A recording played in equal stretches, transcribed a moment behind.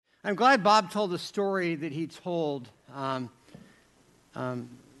I'm glad Bob told the story that he told.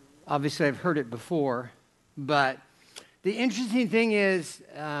 Obviously, I've heard it before, but the interesting thing is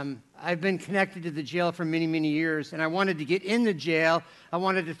I've been connected to the jail for many, many years, and I wanted to get in the jail. I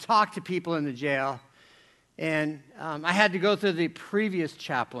wanted to talk to people in the jail, and I had to go through the previous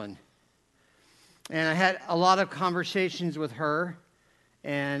chaplain, and I had a lot of conversations with her.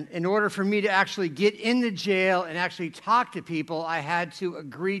 And in order for me to actually get in the jail and actually talk to people, I had to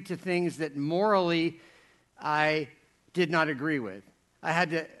agree to things that morally I did not agree with. I had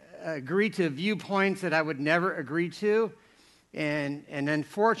to agree to viewpoints that I would never agree to. And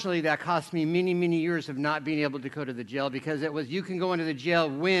unfortunately, that cost me many, many years of not being able to go to the jail, because it was, you can go into the jail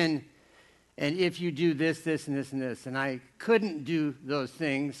when and if you do this, this, and this, and this. And I couldn't do those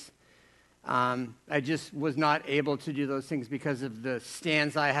things. I just was not able to do those things because of the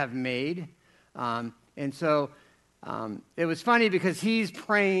stands I have made. And so it was funny because he's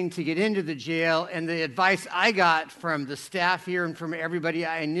praying to get into the jail, and the advice I got from the staff here and from everybody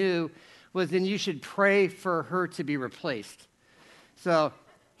I knew was, then you should pray for her to be replaced. So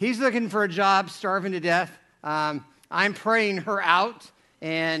he's looking for a job, starving to death. I'm praying her out,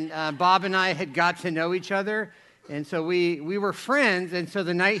 and Bob and I had got to know each other. And so we were friends, and so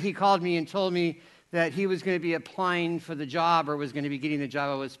the night he called me and told me that he was going to be applying for the job or was going to be getting the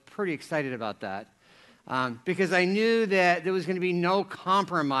job, I was pretty excited about that, because I knew that there was going to be no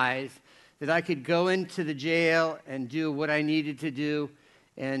compromise, that I could go into the jail and do what I needed to do,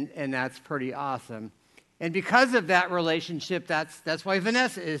 and that's pretty awesome. And because of that relationship, that's why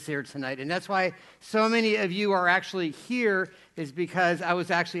Vanessa is here tonight, and that's why so many of you are actually here, is because I was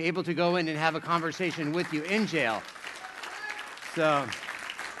actually able to go in and have a conversation with you in jail. So,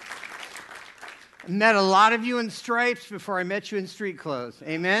 I met a lot of you in stripes before I met you in street clothes.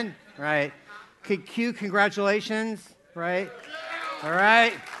 Amen? Right. Q, congratulations. Right? All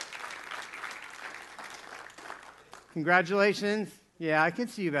right. Congratulations. Yeah, I can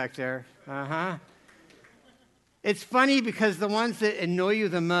see you back there. Uh-huh. It's funny because the ones that annoy you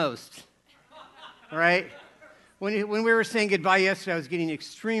the most, right? When we were saying goodbye yesterday, I was getting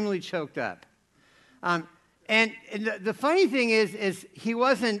extremely choked up. And the funny thing is he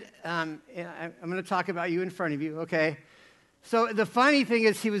wasn't, I'm going to talk about you in front of you, okay? So the funny thing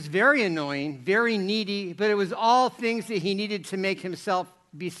is he was very annoying, very needy, but it was all things that he needed to make himself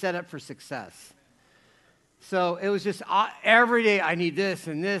be set up for success. So it was just every day, I need this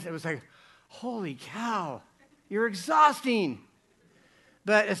and this. It was like, holy cow, you're exhausting.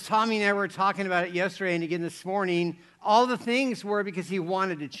 But as Tommy and I were talking about it yesterday and again this morning, all the things were because he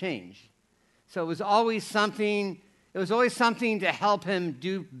wanted to change. So it was always something to help him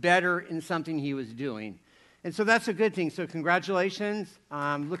do better in something he was doing. And so that's a good thing. So congratulations.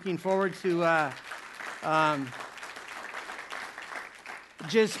 I'm looking forward to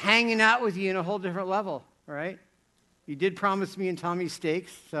just hanging out with you in a whole different level, all right? You did promise me and Tommy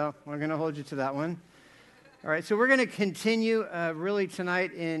steaks, so we're going to hold you to that one. All right, so we're going to continue really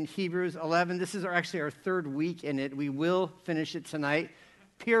tonight in Hebrews 11. This is actually our third week in it. We will finish it tonight,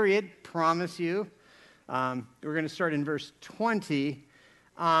 period, promise you. We're going to start in verse 20.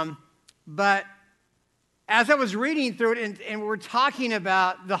 But as I was reading through it, and we're talking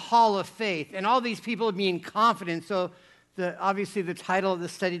about the hall of faith and all these people being confident, so obviously the title of the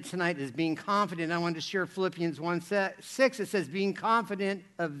study tonight is Being Confident. I wanted to share Philippians 1:6. It says, being confident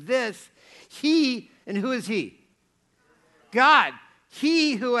of this, and who is he? God.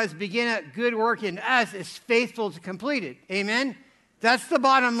 He who has begun a good work in us is faithful to complete it. Amen? That's the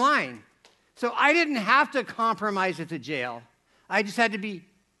bottom line. So I didn't have to compromise at the jail. I just had to be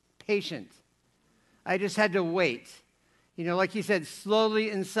patient. I just had to wait. You know, like he said, slowly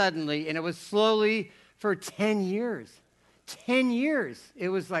and suddenly, and it was slowly for 10 years. 10 years. It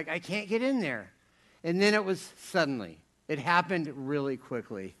was like, I can't get in there. And then it was suddenly. It happened really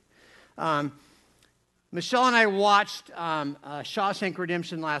quickly. Michelle and I watched Shawshank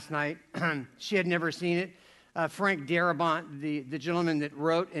Redemption last night. She had never seen it. Frank Darabont, the gentleman that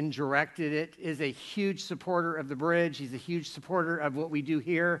wrote and directed it, is a huge supporter of The Bridge. He's a huge supporter of what we do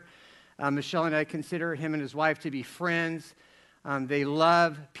here. Michelle and I consider him and his wife to be friends. They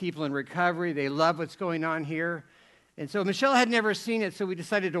love people in recovery. They love what's going on here. And so Michelle had never seen it, so we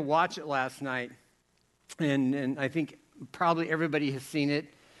decided to watch it last night. And I think probably everybody has seen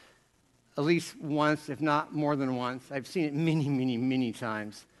it at least once, if not more than once. I've seen it many, many, many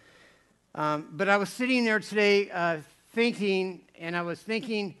times. But I was sitting there today thinking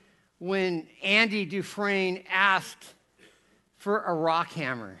when Andy Dufresne asked for a rock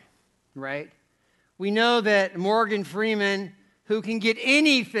hammer, right? We know that Morgan Freeman, who can get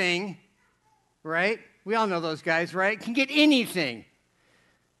anything, right? We all know those guys, right? Can get anything.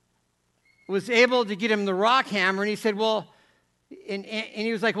 was able to get him the rock hammer, and he said, well, and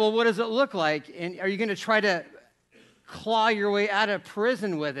he was like, well, what does it look like? And are you going to try to claw your way out of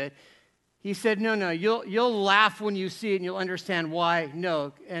prison with it? He said, no, you'll laugh when you see it, and you'll understand why.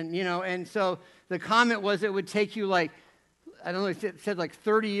 No, and so the comment was it would take you like, I don't know, it said like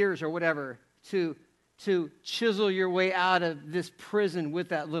 30 years or whatever to chisel your way out of this prison with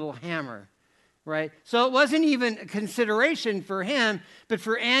that little hammer. Right? So it wasn't even a consideration for him, but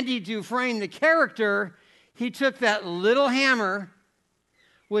for Andy Dufresne, the character, he took that little hammer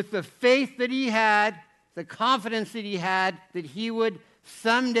with the faith that he had, the confidence that he had, that he would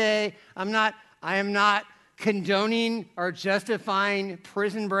someday, I am not condoning or justifying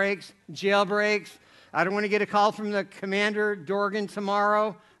prison breaks, jail breaks. I don't want to get a call from the Commander Dorgan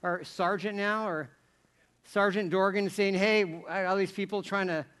tomorrow, or Sergeant now, or Sergeant Dorgan saying, hey, all these people trying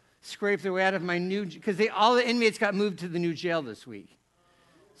to scrape their way out of my new, because all the inmates got moved to the new jail this week.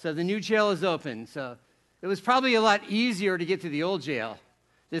 So the new jail is open. So it was probably a lot easier to get to the old jail.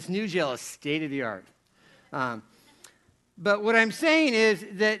 This new jail is state of the art. But what I'm saying is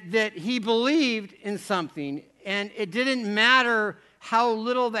that he believed in something, and it didn't matter how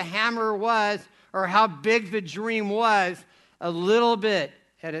little the hammer was or how big the dream was, a little bit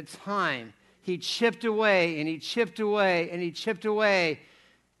at a time. He chipped away, and he chipped away, and he chipped away.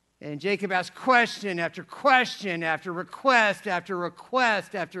 And Jacob asked question after question after request after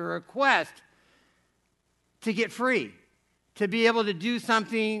request after request to get free, to be able to do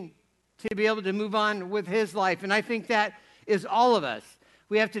something, to be able to move on with his life. And I think that is all of us.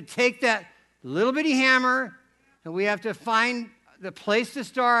 We have to take that little bitty hammer, and we have to find the place to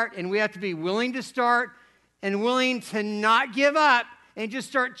start, and we have to be willing to start and willing to not give up and just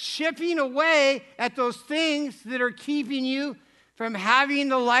start chipping away at those things that are keeping you from having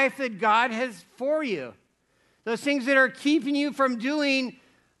the life that God has for you. Those things that are keeping you from doing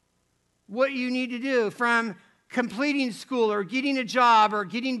what you need to do, from completing school or getting a job or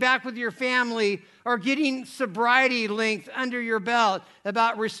getting back with your family or getting sobriety length under your belt,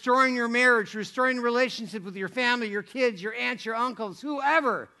 about restoring your marriage, restoring relationship with your family, your kids, your aunts, your uncles,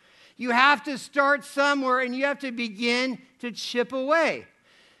 whoever. You have to start somewhere, and you have to begin to chip away.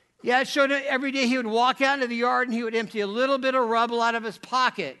 Yeah, it showed every day he would walk out into the yard and he would empty a little bit of rubble out of his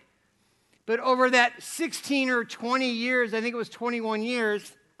pocket. But over that 16 or 20 years, I think it was 21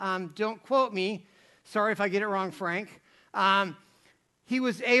 years, don't quote me, sorry if I get it wrong, Frank, he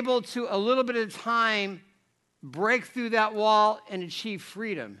was able to, a little bit of time, break through that wall and achieve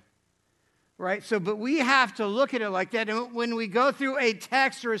freedom. Right? So, but we have to look at it like that. And when we go through a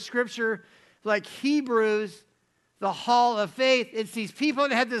text or a scripture like Hebrews, the hall of faith, it's these people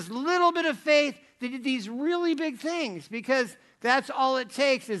that had this little bit of faith that did these really big things, because that's all it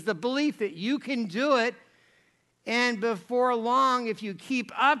takes is the belief that you can do it. And before long, if you keep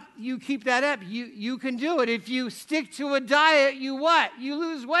that up, you can do it. If you stick to a diet, you what? You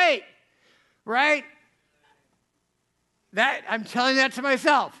lose weight, right? That, I'm telling that to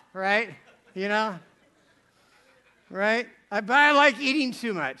myself, right? You know, right? But I like eating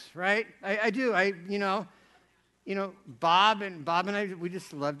too much, right? I do. Bob and I, we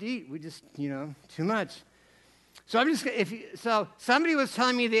just love to eat. We just, too much. So I'm just, so somebody was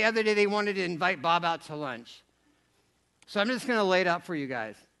telling me the other day they wanted to invite Bob out to lunch. So I'm just going to lay it out for you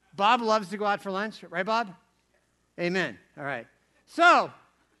guys. Bob loves to go out for lunch, right, Bob? Amen. All right. So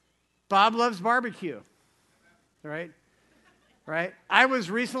Bob loves barbecue, right? Right? I was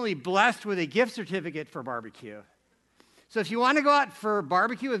recently blessed with a gift certificate for barbecue. So if you want to go out for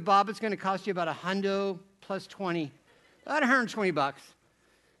barbecue with Bob, it's going to cost you about $100 plus 20, about $120.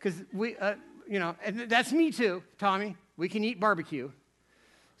 Because and that's me too, Tommy. We can eat barbecue.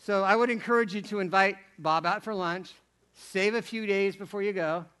 So I would encourage you to invite Bob out for lunch. Save a few days before you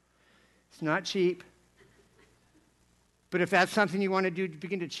go. It's not cheap. But if that's something you want to do,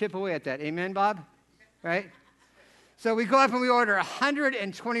 begin to chip away at that. Amen, Bob? Right? So we go up and we order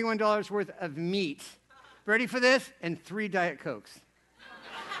 $121 worth of meat. Ready for this? And 3 Diet Cokes.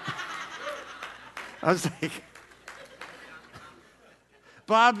 I was like,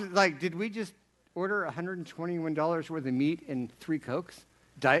 Bob, did we just order $121 worth of meat and 3 Cokes?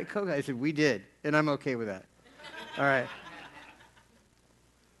 Diet Coke? I said, we did, and I'm okay with that. All right.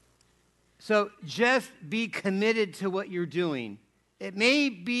 So just be committed to what you're doing. It may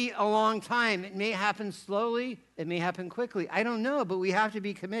be a long time. It may happen slowly. It may happen quickly. I don't know, but we have to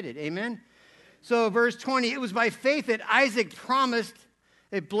be committed. Amen? So verse 20, it was by faith that Isaac promised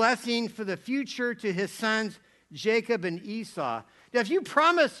a blessing for the future to his sons, Jacob and Esau. Now, if you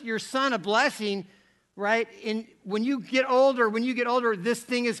promise your son a blessing, right, when you get older, this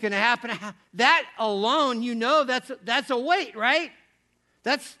thing is going to happen. That alone, that's a weight, right?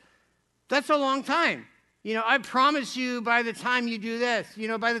 That's That's a long time. I promise you by the time you do this,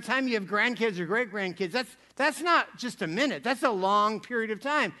 by the time you have grandkids or great-grandkids, that's not just a minute. That's a long period of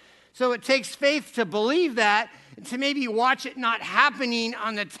time. So it takes faith to believe that, to maybe watch it not happening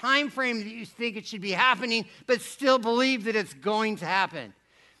on the time frame that you think it should be happening, but still believe that it's going to happen,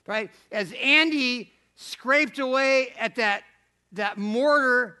 right? As Andy scraped away at that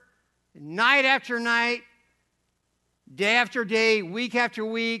mortar night after night, day after day, week after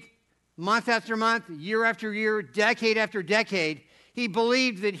week, month after month, year after year, decade after decade, he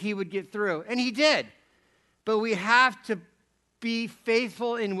believed that he would get through, and he did. But we have to be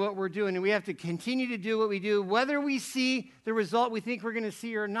faithful in what we're doing, and we have to continue to do what we do, whether we see the result we think we're going to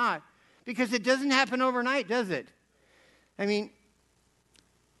see or not, because it doesn't happen overnight, does it? I mean,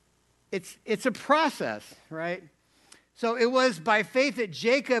 it's a process, right? So it was by faith that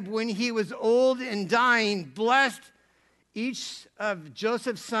Jacob, when he was old and dying, blessed each of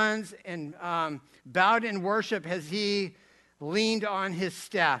Joseph's sons and bowed in worship as he leaned on his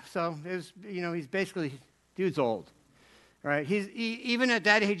staff. So it was, he's basically, dude's old, right? Even at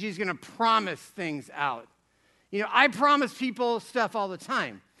that age, he's going to promise things out. I promise people stuff all the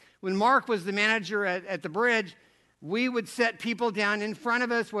time. When Mark was the manager at the bridge, we would set people down in front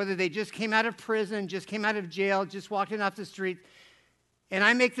of us, whether they just came out of prison, just came out of jail, just walked in off the street. And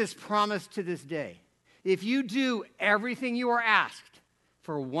I make this promise to this day. If you do everything you are asked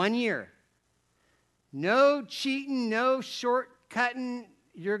for 1 year, no cheating, no shortcutting,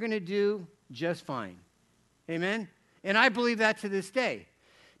 you're going to do just fine. Amen? And I believe that to this day.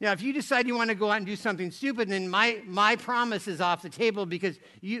 Now, if you decide you want to go out and do something stupid, then my promise is off the table because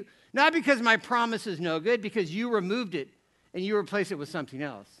not because my promise is no good, because you removed it and you replaced it with something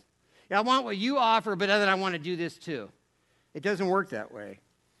else. Yeah, I want what you offer, but then I want to do this too. It doesn't work that way.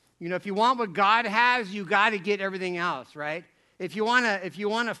 If you want what God has, you got to get everything else, right? If you want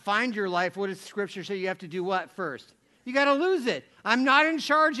to find your life, what does Scripture say? You have to do what first? You got to lose it. I'm not in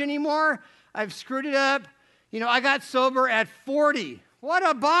charge anymore. I've screwed it up. I got sober at 40. What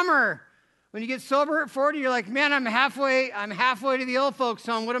a bummer. When you get sober at 40, you're like, man, I'm halfway to the old folks'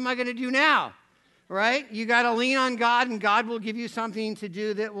 home. What am I going to do now? Right? You got to lean on God, and God will give you something to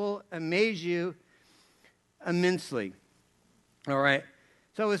do that will amaze you immensely. All right.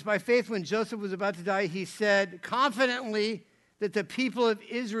 So it was by faith when Joseph was about to die, he said confidently that the people of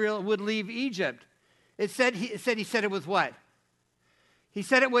Israel would leave Egypt. He said it with what? He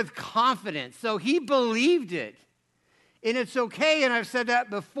said it with confidence. So he believed it. And it's okay, and I've said that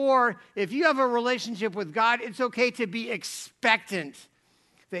before, if you have a relationship with God, it's okay to be expectant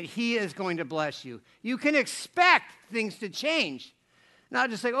that he is going to bless you. You can expect things to change. Not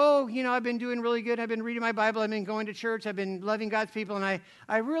just like, I've been doing really good. I've been reading my Bible. I've been going to church. I've been loving God's people, and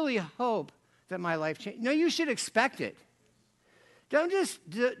I really hope that my life changes. No, you should expect it. Don't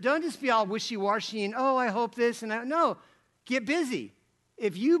just be all wishy-washy and, I hope this. No, get busy.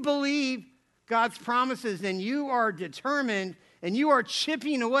 If you believe God's promises and you are determined and you are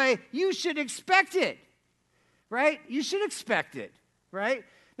chipping away, you should expect it, right? You should expect it, right?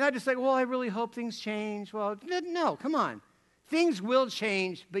 Not just like, I really hope things change. Well, no, come on. Things will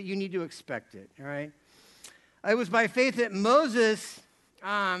change, but you need to expect it, all right? It was by faith that Moses,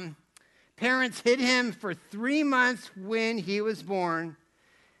 parents hid him for 3 months when he was born.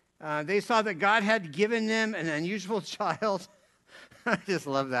 They saw that God had given them an unusual child. I just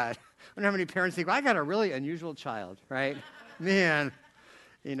love that. I wonder how many parents think, I got a really unusual child, right? Man,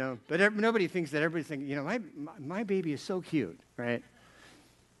 but nobody thinks that. Everybody's thinking, my baby is so cute, right?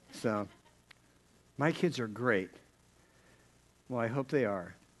 So, my kids are great. Well, I hope they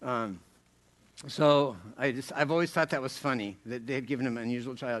are. So I've always thought that was funny, that they had given him an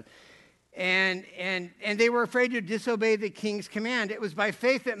unusual child. And they were afraid to disobey the king's command. It was by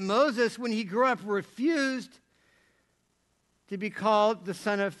faith that Moses, when he grew up, refused to be called the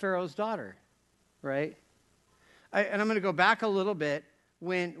son of Pharaoh's daughter, right? And I'm going to go back a little bit.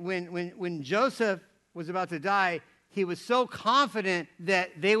 When Joseph was about to die, he was so confident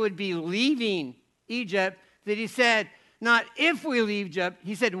that they would be leaving Egypt that he said, not if we leave Egypt,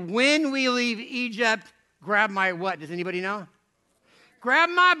 he said, when we leave Egypt, grab my what? Does anybody know? Grab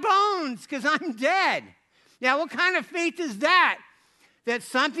my bones, because I'm dead. Now, what kind of faith is that? That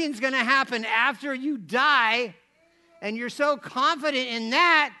something's going to happen after you die, and you're so confident in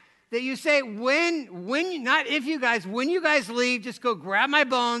that you say, not if you guys, when you guys leave, just go grab my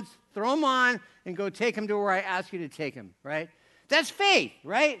bones, throw them on, and go take them to where I ask you to take them, right? That's faith,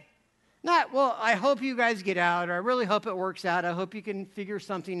 right? Not, I hope you guys get out, or I really hope it works out. I hope you can figure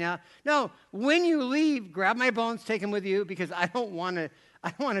something out. No, when you leave, grab my bones, take them with you, because I don't want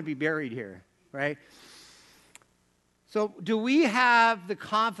to be buried here, right? So do we have the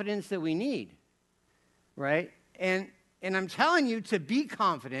confidence that we need, right? And I'm telling you to be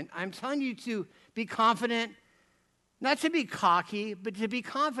confident. I'm telling you to be confident, not to be cocky, but to be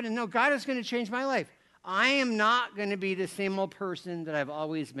confident. No, God is going to change my life. I am not going to be the same old person that I've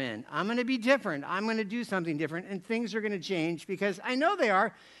always been. I'm going to be different. I'm going to do something different, and things are going to change because I know they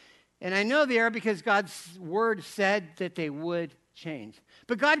are. And I know they are because God's word said that they would change.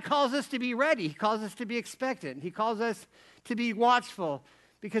 But God calls us to be ready. He calls us to be expectant. He calls us to be watchful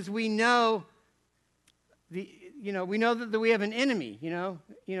because we know we know that we have an enemy.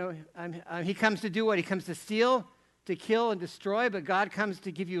 He comes to do what? He comes to steal, to kill, and destroy. But God comes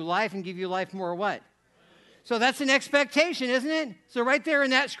to give you life and give you life more what? So that's an expectation, isn't it? So right there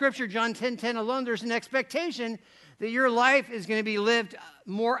in that scripture, John 10:10 alone, there's an expectation that your life is going to be lived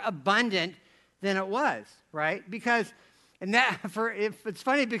more abundant than it was, right? It's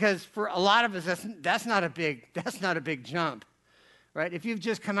funny because for a lot of us, that's not a big jump, right? If you've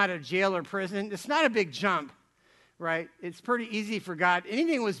just come out of jail or prison, it's not a big jump, right? It's pretty easy for God.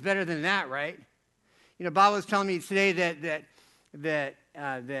 Anything was better than that, right? Bob was telling me today that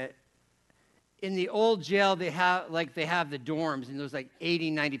in the old jail they have the dorms, and there's like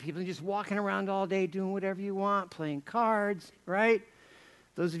 80, 90 people and just walking around all day doing whatever you want, playing cards, right?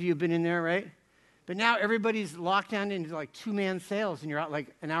 Those of you who've been in there, right? But now everybody's locked down into like two-man cells, and you're out like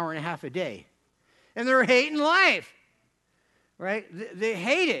an hour and a half a day. And they're hating life, right? They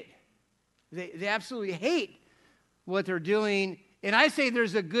hate it. They absolutely hate what they're doing. And I say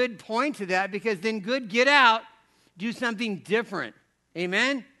there's a good point to that because then get out, do something different.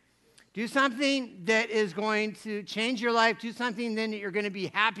 Amen? Do something that is going to change your life. Do something then that you're going to be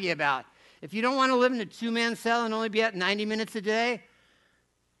happy about. If you don't want to live in a two-man cell and only be out 90 minutes a day,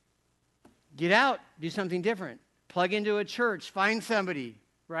 get out, do something different. Plug into a church, find somebody,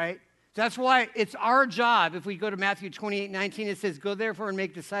 right? That's why it's our job. If we go to Matthew 28:19, it says, "Go therefore and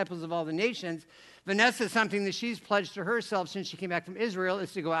make disciples of all the nations." Vanessa, something that she's pledged to herself since she came back from Israel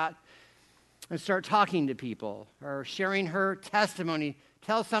is to go out and start talking to people or sharing her testimony.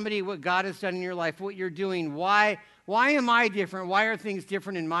 Tell somebody what God has done in your life, what you're doing. Why am I different? Why are things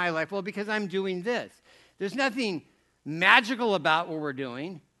different in my life? Well, because I'm doing this. There's nothing magical about what we're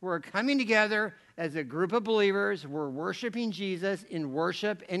doing. We're coming together as a group of believers. We're worshiping Jesus in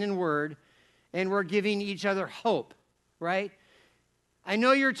worship and in word, and we're giving each other hope, right? I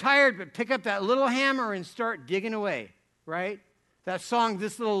know you're tired, but pick up that little hammer and start digging away, right? That song,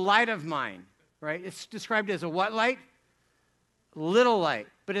 "This Little Light of Mine," right? It's described as a what light? Little light.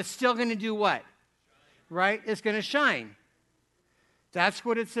 But it's still going to do what? Right? It's going to shine. That's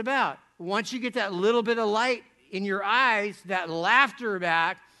what it's about. Once you get that little bit of light in your eyes, that laughter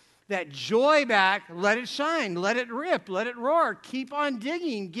back, that joy back, let it shine, let it rip, let it roar. Keep on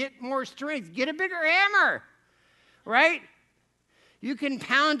digging, get more strength, get a bigger hammer, right? You can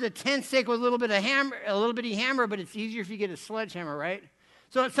pound a tent stake with a little bitty hammer, but it's easier if you get a sledgehammer, right?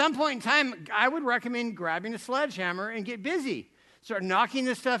 So at some point in time, I would recommend grabbing a sledgehammer and get busy. Start knocking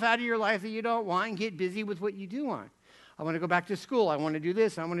the stuff out of your life that you don't want and get busy with what you do want. I want to go back to school. I want to do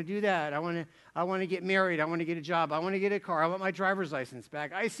this. I want to do that. I want to get married. I want to get a job. I want to get a car. I want my driver's license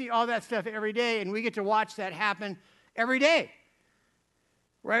back. I see all that stuff every day, and we get to watch that happen every day,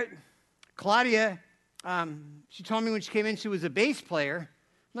 right? Claudia, she told me when she came in she was a bass player.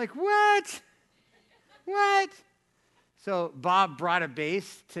 I'm like, what? What? So Bob brought a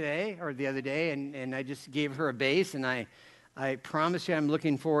bass today or the other day, and I just gave her a bass, and I promise you I'm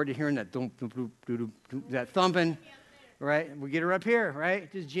looking forward to hearing that that thumping, right? We get her up here,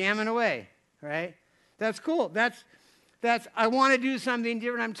 right? Just jamming away, right? That's cool. That's I want to do something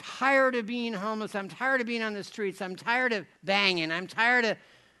different. I'm tired of being homeless. I'm tired of being on the streets. I'm tired of banging. I'm tired of,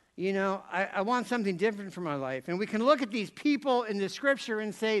 I want something different for my life. And we can look at these people in the scripture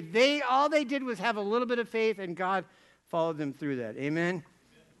and say all they did was have a little bit of faith, and God followed them through that. Amen?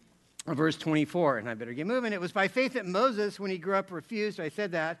 Verse 24, and I better get moving. It was by faith that Moses, when he grew up, refused, I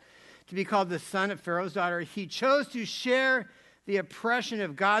said that, to be called the son of Pharaoh's daughter. He chose to share the oppression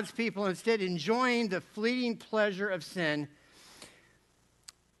of God's people, instead enjoying the fleeting pleasure of sin.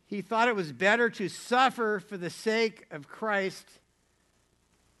 He thought it was better to suffer for the sake of Christ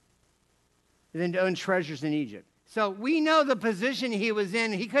than to own treasures in Egypt. So we know the position he was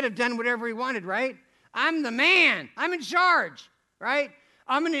in. He could have done whatever he wanted, right? I'm the man. I'm in charge, right?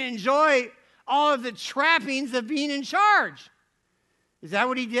 I'm going to enjoy all of the trappings of being in charge. Is that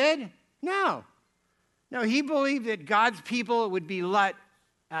what he did? No. No, he believed that God's people would be let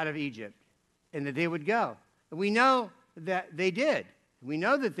out of Egypt and that they would go. And we know that they did. We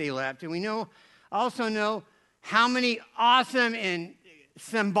know that they left, and we also know how many awesome and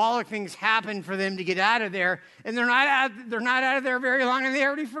symbolic things happen for them to get out of there, and they're not out of there very long, and they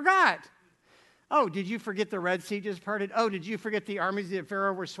already forgot. Oh, did you forget the Red Sea just parted? Oh, did you forget the armies of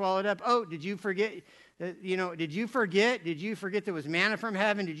Pharaoh were swallowed up? Oh, did you forget, did you forget there was manna from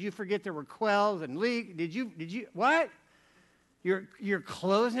heaven? Did you forget there were quails and leeks? Did you, what? Your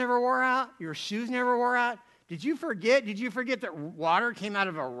clothes never wore out? Your shoes never wore out? Did you forget that water came out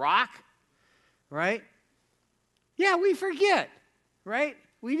of a rock? Right? Yeah, we forget, right?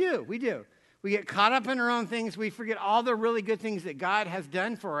 We do. We get caught up in our own things. We forget all the really good things that God has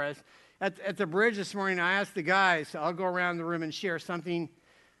done for us. At the bridge this morning, I asked the guys, I'll go around the room and share something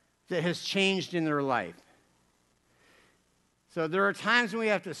that has changed in their life. So there are times when we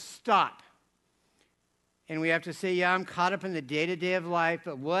have to stop and we have to say, yeah, I'm caught up in the day-to-day of life,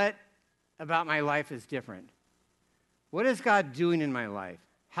 but what about my life is different? What is God doing in my life?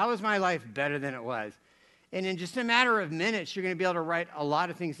 How is my life better than it was? And in just a matter of minutes, you're going to be able to write a lot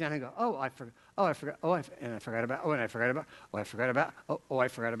of things down and go, I forgot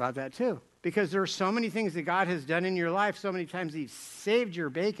about that too. Because there are so many things that God has done in your life, so many times He's saved your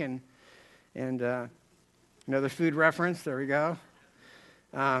bacon. And another food reference, there we go.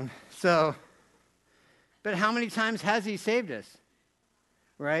 But how many times has He saved us?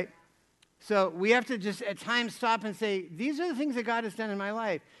 Right? So we have to just at times stop and say, these are the things that God has done in my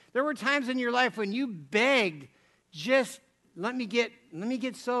life. There were times in your life when you begged, just let me get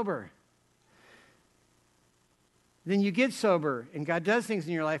sober. Then you get sober, and God does things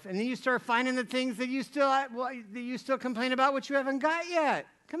in your life, and then you start finding the things that you still complain about, which you haven't got yet.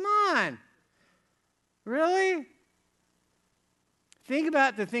 Come on. Really? Think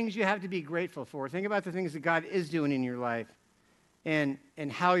about the things you have to be grateful for. Think about the things that God is doing in your life and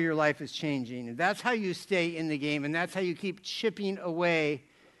how your life is changing. And that's how you stay in the game, and that's how you keep chipping away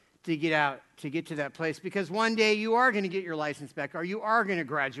to get to that place. Because one day you are going to get your license back, or you are going to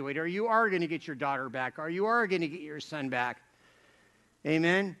graduate, or you are going to get your daughter back, or you are going to get your son back.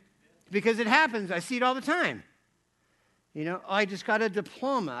 Amen? Because it happens. I see it all the time. I just got a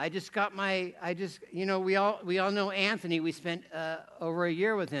diploma. We all know Anthony. We spent over a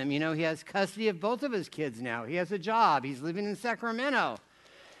year with him. He has custody of both of his kids now. He has a job. He's living in Sacramento.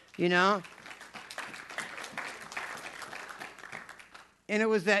 And it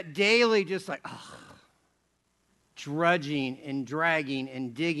was that daily just like, drudging and dragging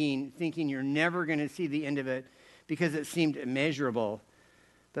and digging, thinking you're never going to see the end of it because it seemed immeasurable.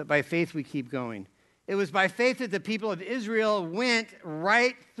 But by faith, we keep going. It was by faith that the people of Israel went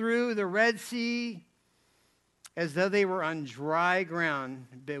right through the Red Sea as though they were on dry ground.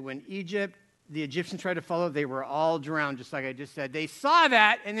 But when the Egyptians tried to follow, they were all drowned, just like I just said. They saw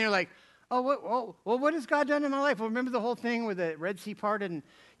that, and they're like, what has God done in my life? Well, remember the whole thing where the Red Sea parted and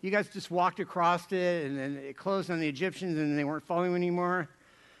you guys just walked across it and then it closed on the Egyptians and they weren't following anymore,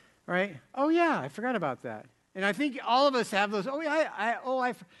 right? Oh, yeah, I forgot about that. And I think all of us have those,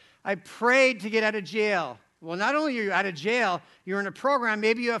 I prayed to get out of jail. Well, not only are you out of jail, you're in a program.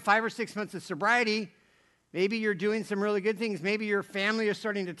 Maybe you have 5 or 6 months of sobriety. Maybe you're doing some really good things. Maybe your family is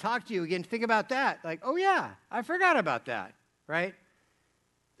starting to talk to you again. Think about that. Like, oh, yeah, I forgot about that, right?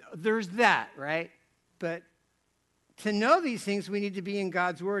 There's that, right? But to know these things, we need to be in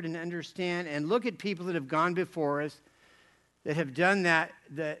God's Word and understand and look at people that have gone before us, that have done that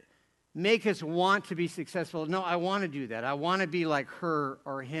make us want to be successful. No, I want to do that. I want to be like her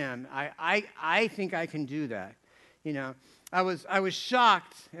or him. I think I can do that. I was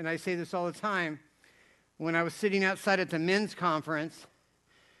shocked, and I say this all the time, when I was sitting outside at the men's conference.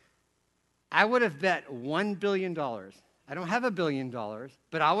 I would have bet $1 billion. I don't have $1 billion,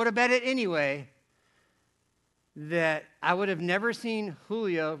 but I would have bet it anyway that I would have never seen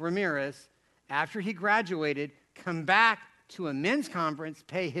Julio Ramirez, after he graduated, come back to a men's conference,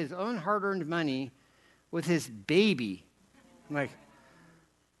 pay his own hard-earned money with his baby.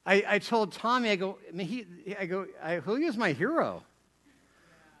 I told Tommy, Julio's my hero,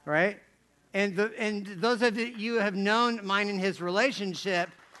 right? And those of you who have known mine and his relationship,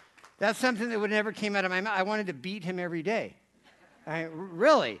 that's something that would never came out of my mouth. I wanted to beat him every day.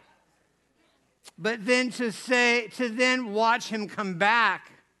 Really. But then to then watch him come back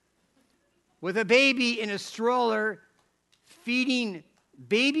with a baby in a stroller, feeding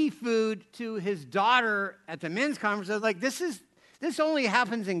baby food to his daughter at the men's conference, I was like, this only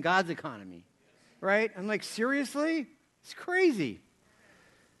happens in God's economy, right? I'm like, seriously? It's crazy.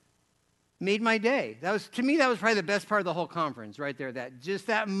 Made my day. To me, that was probably the best part of the whole conference right there.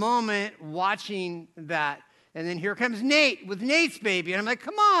 That moment watching that. And then here comes Nate with Nate's baby. And I'm like,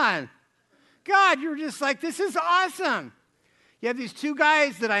 come on. God, you're just like, this is awesome. You have these two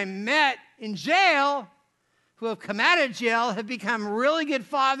guys that I met in jail who have come out of jail have become really good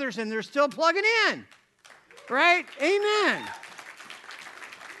fathers, and they're still plugging in. Right? Amen.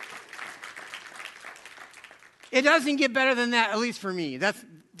 It doesn't get better than that, at least for me.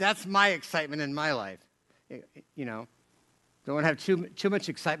 That's my excitement in my life. You know, don't want to have too much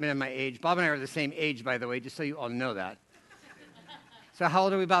excitement in my age. Bob and I are the same age, by the way, just so you all know that. So how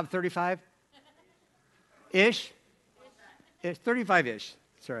old are we, Bob? 35? Ish? 35-ish.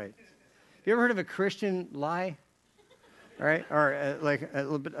 That's all right. You ever heard of a Christian lie? All right? Or like a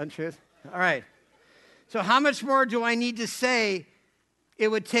little bit untruth? All right. So how much more do I need to say? It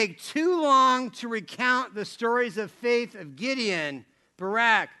would take too long to recount the stories of faith of Gideon,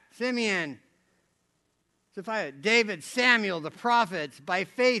 Barak, Simeon, Zephaniah, David, Samuel, the prophets. By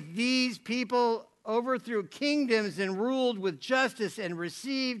faith, these people overthrew kingdoms and ruled with justice and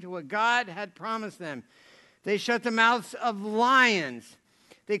received what God had promised them. They shut the mouths of lions.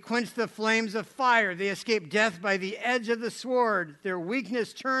 They quenched the flames of fire. They escaped death by the edge of the sword. Their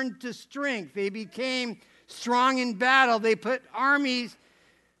weakness turned to strength. They became strong in battle. They put armies,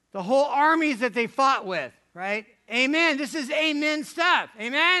 the whole armies that they fought with, right? Amen. This is amen stuff.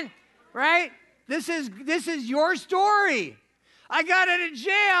 Amen? Right? This is your story. I got out of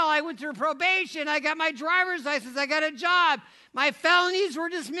jail. I went through probation. I got my driver's license. I got a job. My felonies were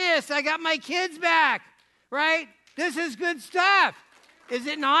dismissed. I got my kids back, right? This is good stuff. Is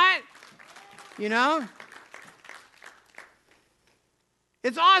it not? You know?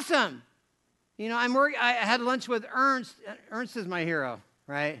 It's awesome. You know, I had lunch with Ernst. Ernst is my hero,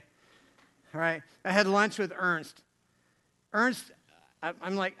 right? All right. I had lunch with Ernst. Ernst,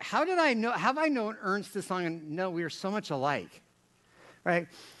 I'm like, how did I know? Have I known Ernst this long? And no, we are so much alike, right?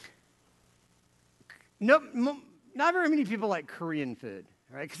 No, not very many people like Korean food,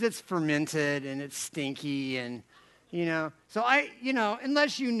 right? Because it's fermented and it's stinky and, you know. So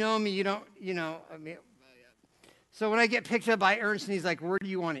unless you know me, you don't, I mean. So when I get picked up by Ernst and he's like, where do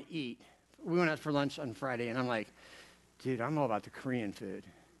you want to eat? We went out for lunch on Friday and I'm like, dude, I'm all about the Korean food.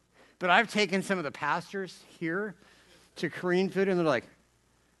 But I've taken some of the pastors here to Korean food, and they're like,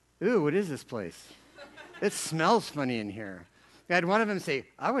 ooh, what is this place? It smells funny in here. I had one of them say,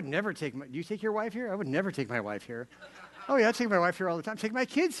 I would never take do you take your wife here? I would never take my wife here. Oh, yeah, I take my wife here all the time. Take my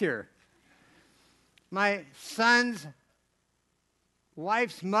kids here. My son's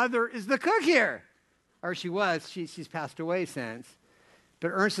wife's mother is the cook here. Or she was. She's passed away since. But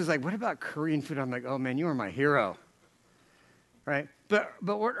Ernst is like, what about Korean food? I'm like, oh, man, you are my hero. Right? But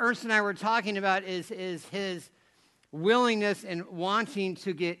what Ernst and I were talking about is his willingness and wanting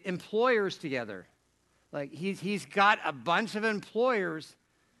to get employers together. Like he's got a bunch of employers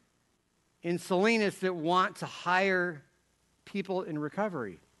in Salinas that want to hire people in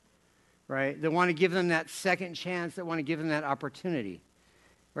recovery, right? That want to give them that second chance, that want to give them that opportunity,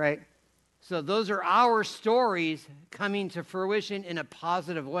 right? So those are our stories coming to fruition in a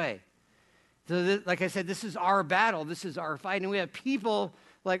positive way. So like I said, this is our battle. This is our fight. And we have people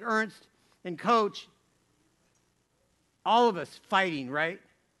like Ernst and Coach, all of us fighting, right?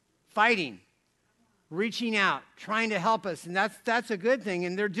 Fighting, reaching out, trying to help us. And that's a good thing.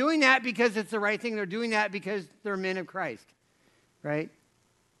 And they're doing that because it's the right thing. They're doing that because they're men of Christ, right?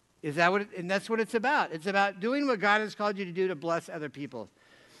 Is that what? And that's what it's about. It's about doing what God has called you to do to bless other people.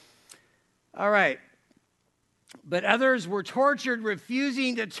 All right. But others were tortured,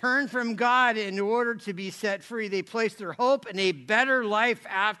 refusing to turn from God in order to be set free. They placed their hope in a better life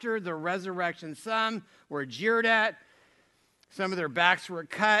after the resurrection. Some were jeered at. Some of their backs were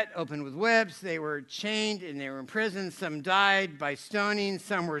cut, open with whips. They were chained and they were in prison. Some died by stoning.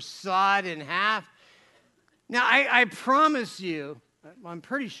 Some were sawed in half. Now, I promise you, I'm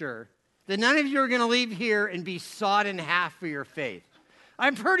pretty sure, that none of you are going to leave here and be sawed in half for your faith. I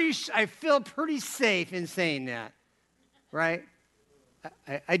feel pretty safe in saying that, right?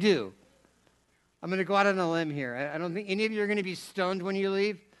 I do. I'm going to go out on a limb here. I don't think any of you are going to be stoned when you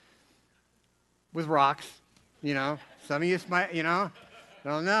leave with rocks, you know. Some of you might, you know. I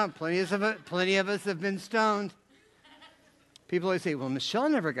don't know. Plenty of us have been stoned. People always say, well, Michelle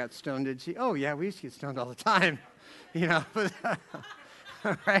never got stoned, did she? Oh, yeah, we used to get stoned all the time, you know.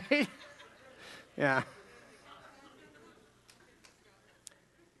 Right? Yeah.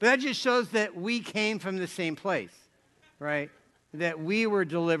 But that just shows that we came from the same place, right? That we were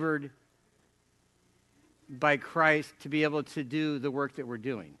delivered by Christ to be able to do the work that we're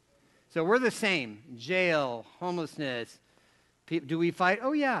doing. So we're the same. Jail, homelessness. Do we fight?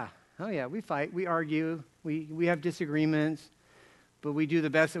 Oh, yeah. We fight. We argue. We have disagreements. But we do the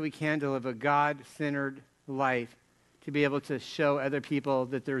best that we can to live a God-centered life to be able to show other people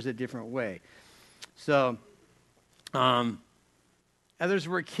that there's a different way. So, Others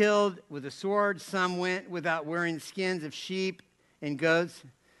were killed with a sword. Some went without wearing skins of sheep and goats,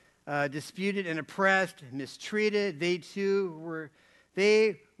 disputed and oppressed, mistreated. They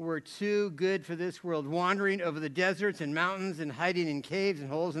were too good for this world, wandering over the deserts and mountains and hiding in caves and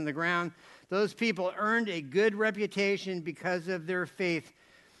holes in the ground. Those people earned a good reputation because of their faith,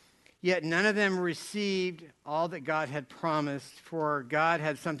 yet none of them received all that God had promised, for God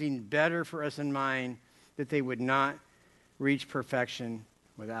had something better for us in mind, that they would not reach perfection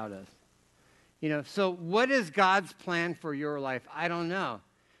without us. So what is God's plan for your life? I don't know.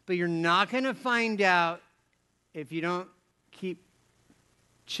 But you're not going to find out if you don't keep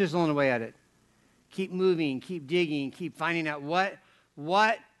chiseling away at it. Keep moving, keep digging, keep finding out what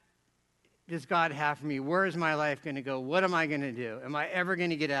does God have for me? Where is my life going to go? What am I going to do? Am I ever going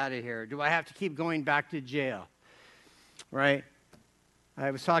to get out of here? Do I have to keep going back to jail? Right?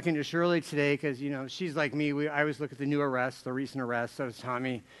 I was talking to Shirley today because, she's like me. I always look at the new arrests, the recent arrests. So does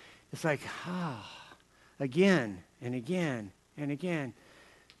Tommy. It's like, again and again and again.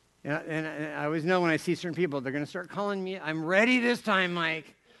 And I always know when I see certain people, they're going to start calling me. I'm ready this time,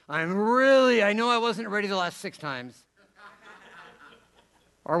 Mike. I know I wasn't ready the last 6 times.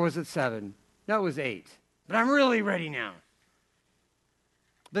 Or was it 7? No, it was 8. But I'm really ready now.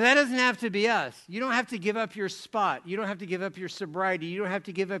 But that doesn't have to be us. You don't have to give up your spot. You don't have to give up your sobriety. You don't have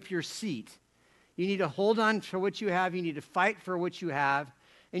to give up your seat. You need to hold on to what you have. You need to fight for what you have.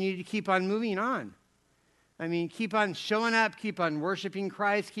 And you need to keep on moving on. Keep on showing up. Keep on worshiping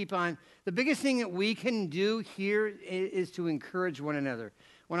Christ. The biggest thing that we can do here is to encourage one another.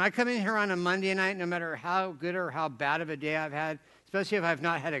 When I come in here on a Monday night, no matter how good or how bad of a day I've had, especially if I've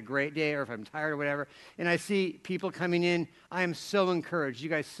not had a great day or if I'm tired or whatever, and I see people coming in, I am so encouraged. You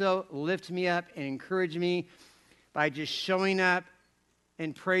guys so lift me up and encourage me by just showing up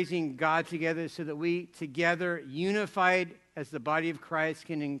and praising God together so that we together, unified as the body of Christ,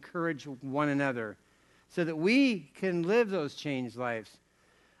 can encourage one another so that we can live those changed lives.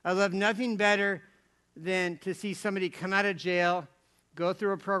 I love nothing better than to see somebody come out of jail, go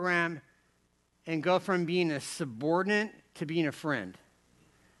through a program, and go from being a subordinate to being a friend.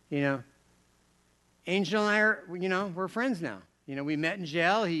 Angel and I are, we're friends now. We met in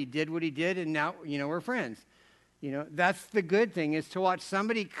jail, he did what he did, and now, we're friends. That's the good thing, is to watch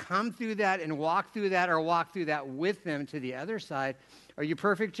somebody come through that and walk through that, or walk through that with them to the other side. Are you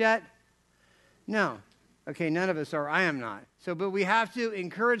perfect yet? No. Okay, none of us are. I am not. But we have to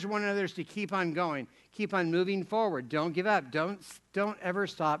encourage one another to keep on going, keep on moving forward. Don't give up. Don't ever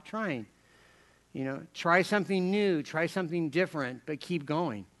stop trying. Try something new, try something different, but keep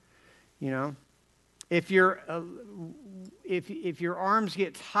going. If your arms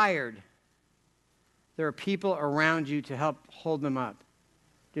get tired, there are people around you to help hold them up.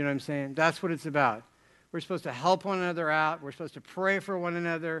 Do you know what I'm saying? That's what it's about. We're supposed to help one another out. We're supposed to pray for one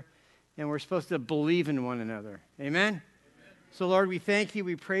another, and we're supposed to believe in one another. Amen? So, Lord, we thank you.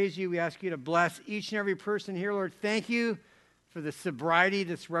 We praise you. We ask you to bless each and every person here. Lord, thank you for the sobriety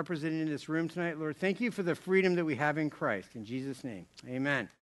that's represented in this room tonight. Lord, thank you for the freedom that we have in Christ. In Jesus' name, amen.